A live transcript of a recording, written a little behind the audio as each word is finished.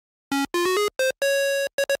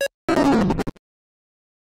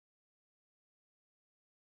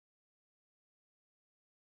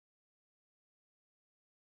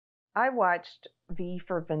I watched V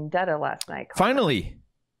for Vendetta last night. Connor. Finally.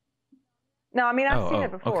 No, I mean I've seen it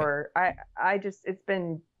Okay. before. I just it's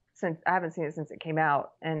been since I haven't seen it since it came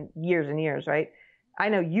out and years, right? I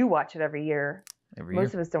know you watch it every year. Every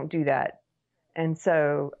Most year. of us don't do that. And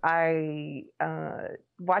so I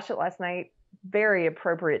watched it last night. Very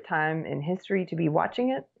appropriate time in history to be watching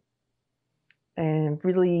it. And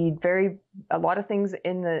really a lot of things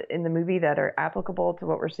in the movie that are applicable to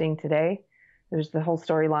what we're seeing today. There's the whole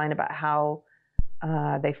storyline about how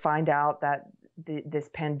they find out that this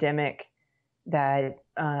pandemic that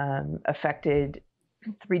affected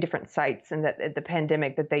 3 different sites, and that the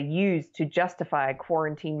pandemic that they used to justify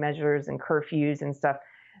quarantine measures and curfews and stuff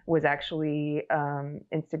was actually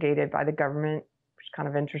instigated by the government, which is kind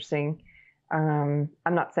of interesting. I'm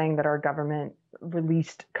not saying that our government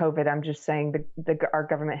released COVID. I'm just saying that our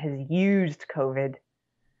government has used COVID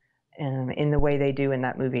in the way they do in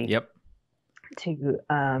that movie. Yep.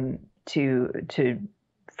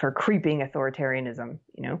 For creeping authoritarianism,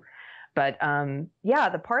 But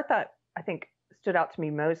the part that I think stood out to me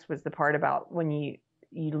most was the part about when you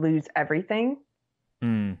lose everything.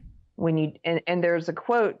 Mm. When you and there's a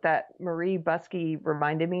quote that Marie Buskey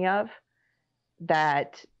reminded me of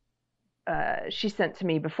that she sent to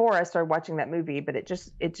me before I started watching that movie, but it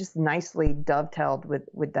just nicely dovetailed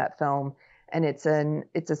with that film. And it's a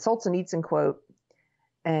Solzhenitsyn quote,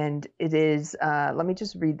 and it is let me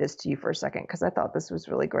just read this to you for a second because I thought this was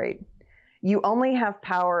really great. You only have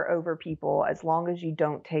power over people as long as you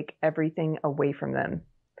don't take everything away from them.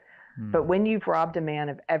 But when you've robbed a man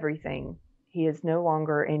of everything, he is no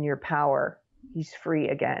longer in your power. He's free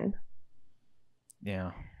again.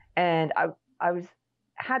 Yeah. And I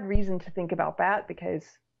had reason to think about that because,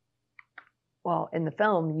 well, in the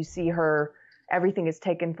film, you see her, everything is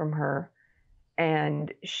taken from her,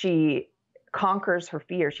 and she conquers her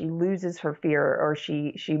fear. She loses her fear, or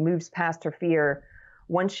she moves past her fear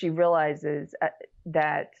once she realizes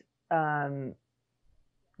that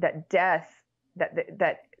death,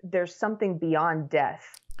 that there's something beyond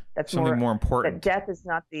death. That's something more important. That death is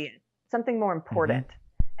not something more important,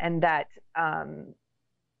 and that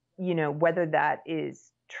whether that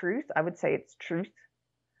is truth, I would say it's truth,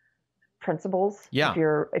 principles. Yeah. If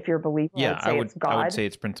you're a believer, I would say it's God. I would say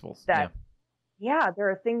it's principles. Yeah, there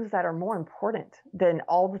are things that are more important than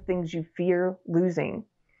all the things you fear losing.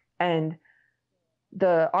 And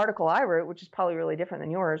the article I wrote, which is probably really different than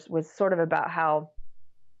yours, was sort of about how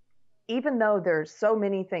even though there's so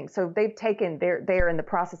many things, so they're in the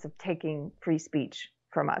process of taking free speech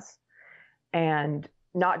from us, and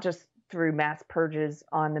not just through mass purges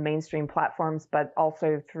on the mainstream platforms, but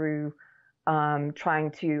also through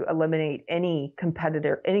trying to eliminate any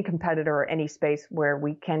competitor or any space where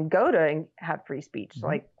we can go to and have free speech.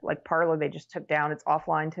 Like Parler, they just took down. It's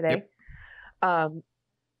offline today. Yep.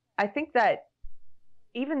 I think that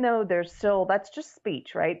even though that's just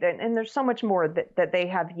speech, right? And there's so much more that they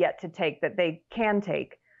have yet to take, that they can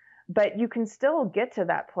take, but you can still get to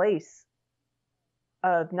that place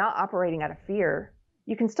of not operating out of fear.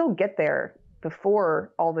 You can still get there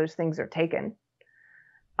before all those things are taken.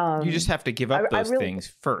 You just have to give up those things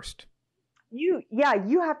first. You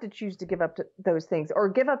have to choose to give up those things, or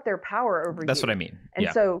give up their power over you. That's what I mean.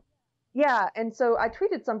 And so I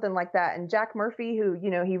tweeted something like that. And Jack Murphy, who,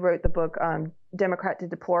 he wrote the book, Democrat to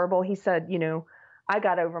Deplorable, he said, I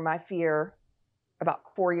got over my fear about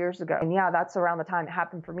 4 years ago. And that's around the time it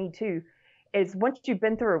happened for me too, is once you've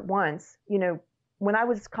been through it once, when I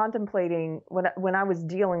was contemplating, when I was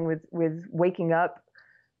dealing with waking up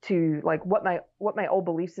to like what my old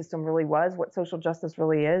belief system really was, what social justice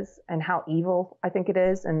really is, and how evil I think it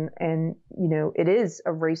is. And it is a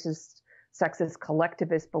racist, sexist,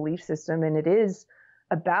 collectivist belief system. And it is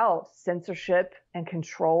about censorship and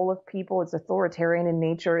control of people. It's authoritarian in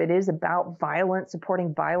nature. It is about violence,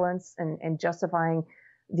 supporting violence, and justifying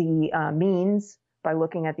the means by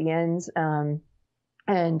looking at the ends.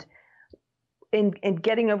 And in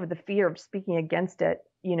getting over the fear of speaking against it,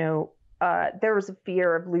 there was a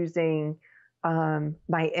fear of losing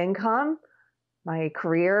my income, my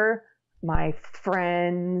career, my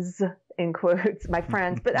friends, in quotes, my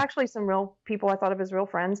friends, but actually some real people I thought of as real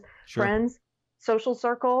friends, sure. Friends, social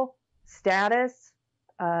circle, status,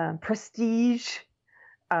 prestige,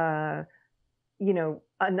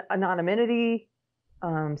 anonymity,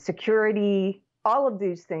 security, all of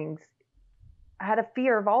these things. I had a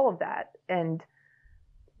fear of all of that. And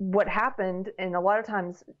what happened, and a lot of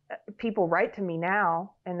times people write to me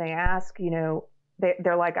now and they ask,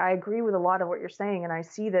 they're like, I agree with a lot of what you're saying, and I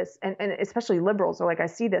see this, and especially liberals are like, I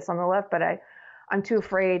see this on the left, but I'm too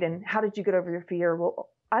afraid. And how did you get over your fear? Well,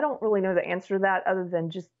 I don't really know the answer to that, other than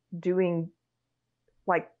just doing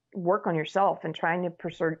like work on yourself and trying to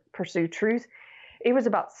pursue truth. It was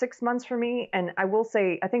about 6 months for me. And I will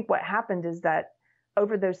say, I think what happened is that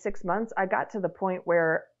over those 6 months, I got to the point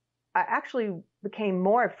where I actually became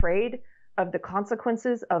more afraid of the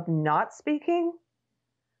consequences of not speaking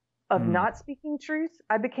truth.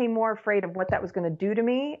 I became more afraid of what that was going to do to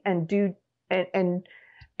me and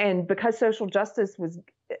because social justice was,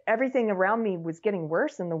 everything around me was getting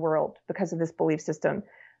worse in the world because of this belief system.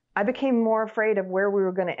 I became more afraid of where we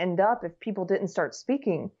were going to end up if people didn't start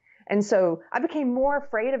speaking. And so I became more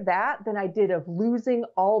afraid of that than I did of losing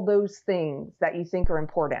all those things that you think are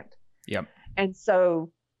important. Yep. And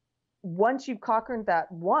so once you've conquered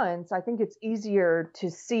that once, I think it's easier to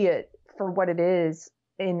see it for what it is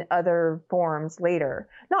in other forms later.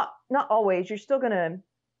 Not always. You're still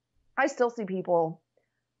I still see people.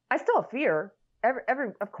 I still have fear.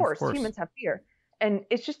 Of course, humans have fear. And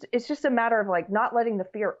it's just a matter of like not letting the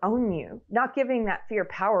fear own you, not giving that fear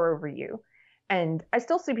power over you. And I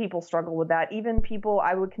still see people struggle with that. Even people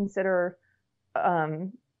I would consider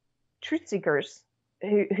truth seekers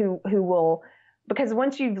who will, because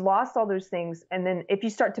once you've lost all those things, and then if you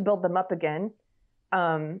start to build them up again,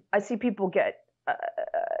 I see people get,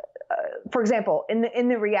 for example, in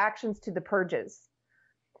the reactions to the purges.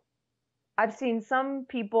 I've seen some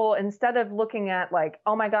people, instead of looking at like,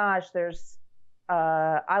 oh my gosh, there's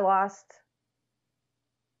I lost,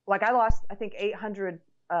 I think 800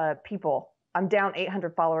 people. I'm down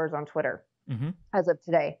 800 followers on Twitter as of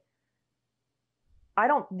today. I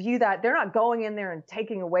don't view that. They're not going in there and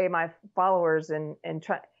taking away my followers and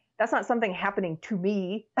try. That's not something happening to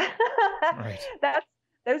me. Right.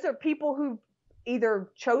 Those are people who've either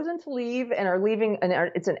chosen to leave and are leaving, and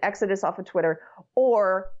it's an exodus off of Twitter,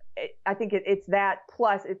 or I think it's that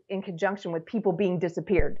plus it's in conjunction with people being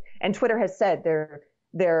disappeared. And Twitter has said they're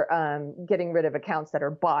getting rid of accounts that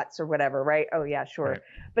are bots or whatever, right? Oh yeah, sure. Right.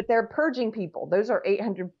 But they're purging people. Those are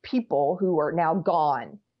 800 people who are now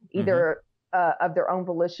gone, either of their own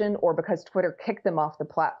volition or because Twitter kicked them off the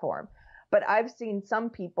platform. But I've seen some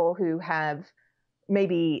people who have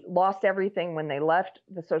maybe lost everything when they left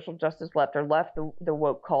the social justice left or left the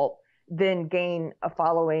woke cult, then gain a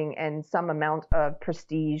following and some amount of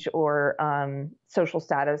prestige or social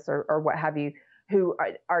status or what have you, who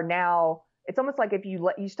are now, it's almost like if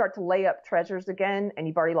you start to lay up treasures again and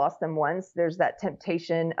you've already lost them once, there's that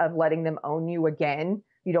temptation of letting them own you again.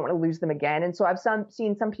 You don't want to lose them again. And so I've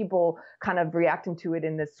seen some people kind of reacting to it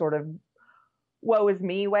in this sort of woe is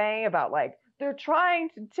me way about like, they're trying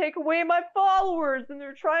to take away my followers and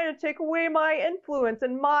they're trying to take away my influence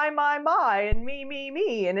and my, and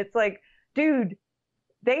me. And it's like, dude,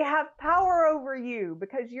 they have power over you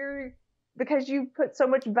because you put so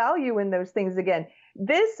much value in those things. Again,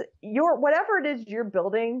 whatever it is you're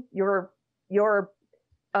building, your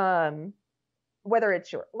whether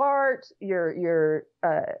it's your art, your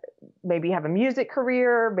maybe you have a music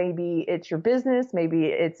career, maybe it's your business, maybe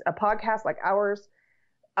it's a podcast like ours.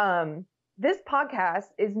 This podcast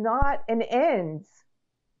is not an end.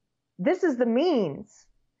 This is the means.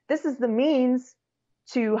 This is the means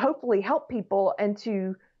to hopefully help people and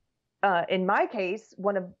to, in my case,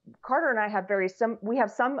 Carter and I have we have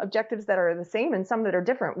some objectives that are the same and some that are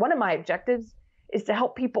different. One of my objectives is to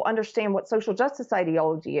help people understand what social justice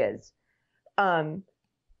ideology is.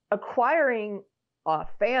 Acquiring a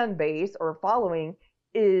fan base or following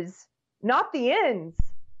is not the ends.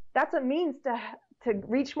 That's a means to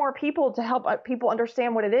reach more people, to help people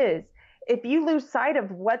understand what it is. If you lose sight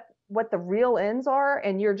of what the real ends are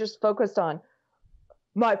and you're just focused on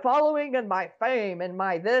my following and my fame and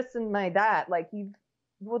my this and my that, like then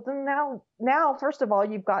now first of all,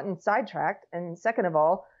 you've gotten sidetracked. And second of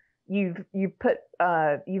all, you've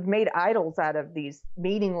made idols out of these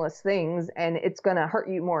meaningless things, and it's going to hurt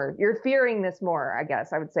you more. You're fearing this more, I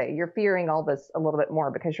guess I would say. You're fearing all this a little bit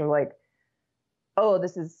more because you're like,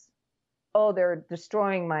 they're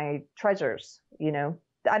destroying my treasures, I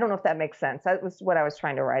don't know if that makes sense. That was what I was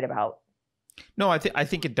trying to write about. No, I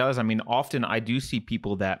think it does. I mean, often I do see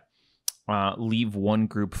people that leave one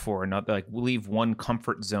group for another, like leave one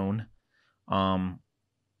comfort zone.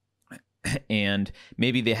 And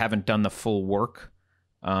maybe they haven't done the full work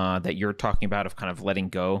that you're talking about of kind of letting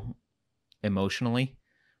go emotionally.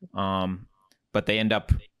 But they end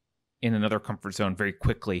up in another comfort zone very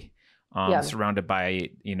quickly. Surrounded by,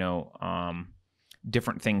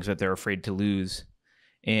 different things that they're afraid to lose.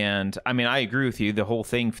 And I mean, I agree with you. This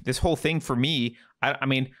whole thing for me, I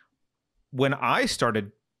mean, when I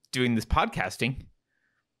started doing this podcasting,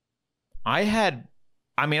 I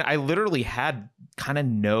literally had kind of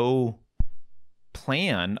no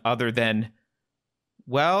plan other than,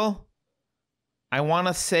 well, I want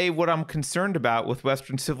to say what I'm concerned about with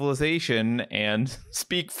Western civilization and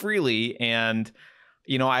speak freely. And,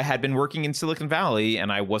 you know, I had been working in Silicon Valley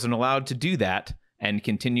and I wasn't allowed to do that and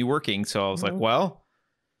continue working. So I was like, well,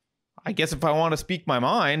 I guess if I want to speak my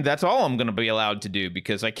mind, that's all I'm going to be allowed to do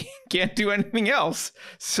because I can't do anything else.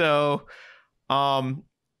 So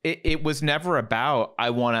it was never about I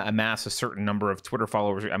want to amass a certain number of Twitter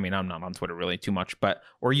followers. I mean, I'm not on Twitter really too much,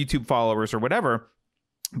 or YouTube followers or whatever.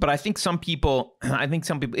 But I think some people,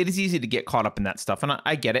 it is easy to get caught up in that stuff. And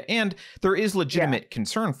I get it. And there is legitimate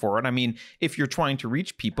concern for it. I mean, if you're trying to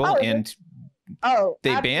reach people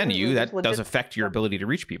they ban you, that does affect your ability to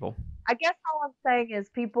reach people. I guess all I'm saying is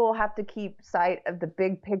people have to keep sight of the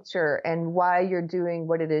big picture and why you're doing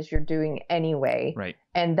what it is you're doing anyway. Right.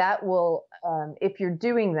 And that will, if you're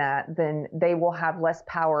doing that, then they will have less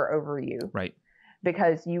power over you. Right.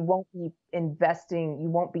 Because you won't be investing, you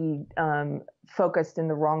won't be focused in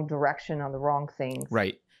the wrong direction on the wrong things.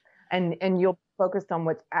 Right. And you'll focus on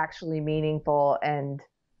what's actually meaningful and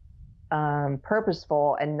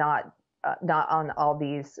purposeful, and not on all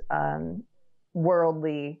these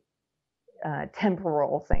worldly,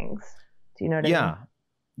 temporal things. Do you know what I mean?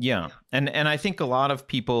 Yeah. And I think a lot of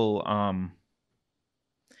people,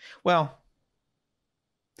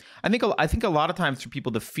 I think a lot of times for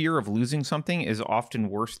people, the fear of losing something is often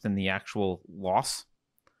worse than the actual loss.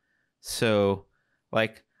 So,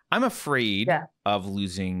 like, I'm afraid of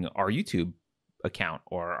losing our YouTube account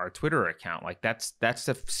or our Twitter account. Like, that's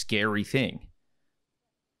a scary thing.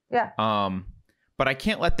 Yeah. But I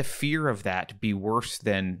can't let the fear of that be worse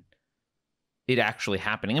than it actually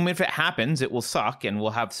happening. I mean, if it happens, it will suck, and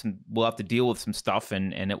we'll have to deal with some stuff,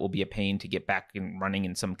 and it will be a pain to get back and running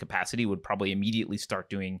in some capacity. Would probably immediately start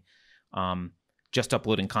doing just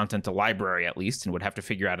uploading content to library at least, and would have to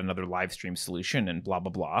figure out another live stream solution and blah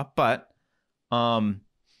blah blah. But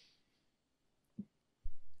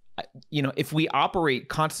you know, if we operate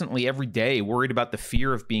constantly every day worried about the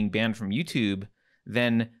fear of being banned from YouTube,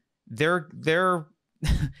 then they're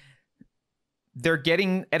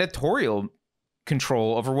getting editorial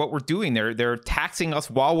control over what we're doing. They're taxing us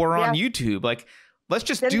while we're on YouTube. Like, let's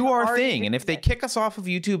just do our thing. And if they kick us off of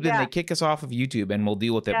YouTube, then they kick us off of YouTube and we'll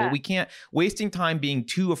deal with it. But we can't wasting time being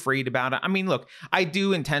too afraid about it. I mean, look, I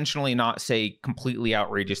do intentionally not say completely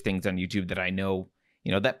outrageous things on YouTube that I know,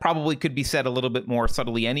 you know, that probably could be said a little bit more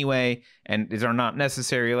subtly anyway, and are not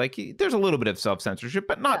necessary. Like, there's a little bit of self-censorship,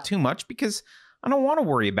 but not too much, because I don't want to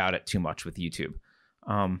worry about it too much with YouTube.